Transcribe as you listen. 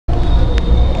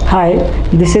Hi,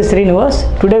 this is Srinivas.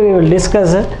 Today we will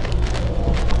discuss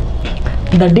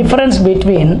the difference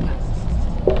between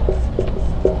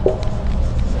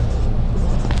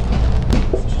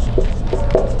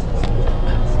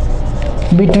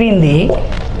the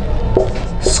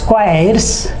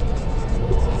squares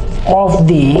of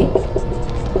the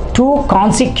two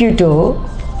consecutive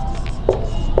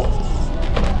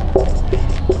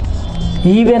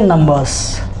even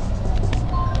numbers.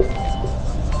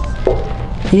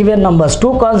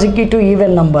 Two consecutive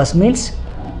even numbers means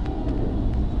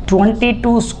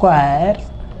 22 square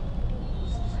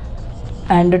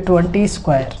and 20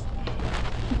 square.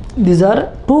 These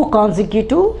are two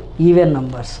consecutive even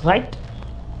numbers, right?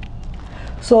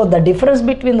 So the difference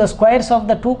between the squares of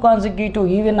the two consecutive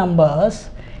even numbers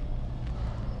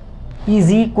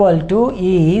is equal to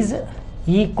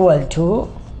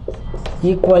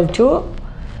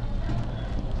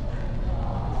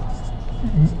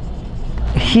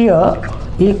here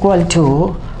equal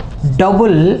to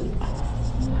double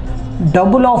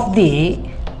of the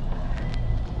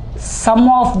sum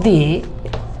of the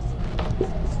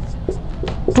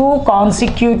two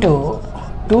consecutive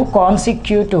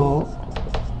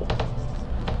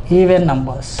even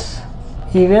numbers.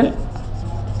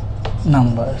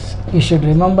 You should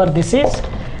remember this is,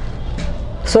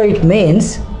 so it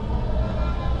means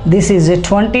this is a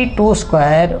 22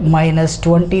 square minus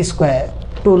 20 square.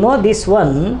 To know this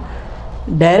one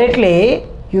directly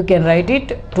you can write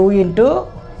it 2 into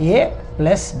a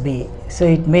plus b. So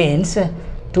it means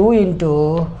 2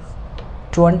 into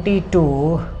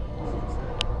 22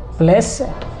 plus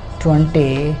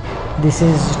 20. This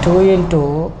is 2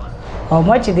 into how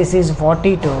much? This is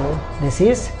 42. This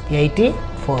is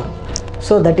 84.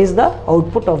 So that is the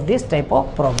output of this type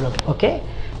of problem. Okay.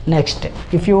 Next,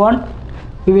 if you want,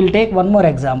 we will take one more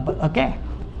example. Okay.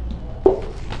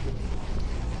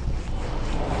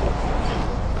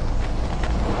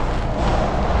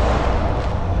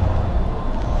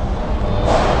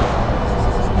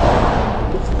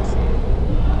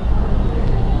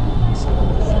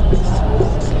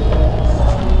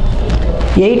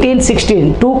 (18,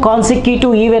 16), two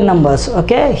consecutive even numbers.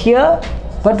 Okay, here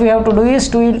what we have to do is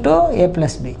 2 into a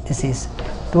plus b. This is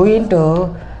 2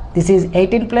 into, this is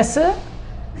 18 plus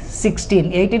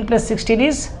 16. 18 plus 16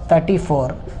 is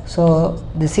 34. So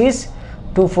this is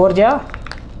 2 4 ja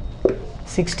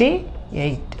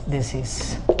 68. This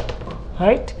is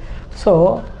right.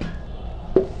 So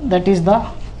that is the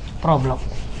problem.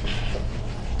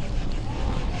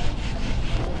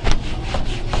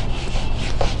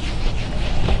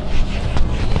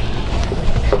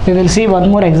 We will see one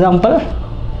more example.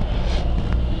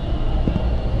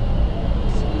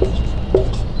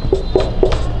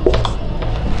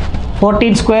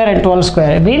 (14 square and 12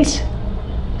 square) means,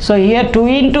 so here 2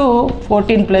 into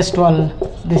 14 plus 12.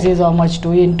 This is how much?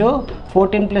 2 into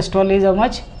 14 plus 12 is how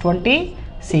much?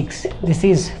 26. This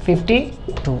is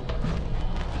 52.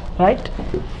 Right?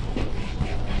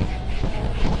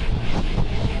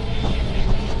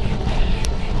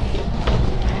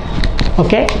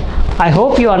 Okay. I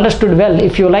hope you understood well.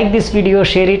 If you like this video,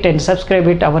 share it and subscribe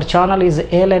it. Our channel is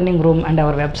A Learning Room and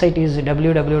our website is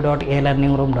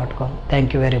www.alearningroom.com.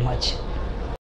 Thank you very much.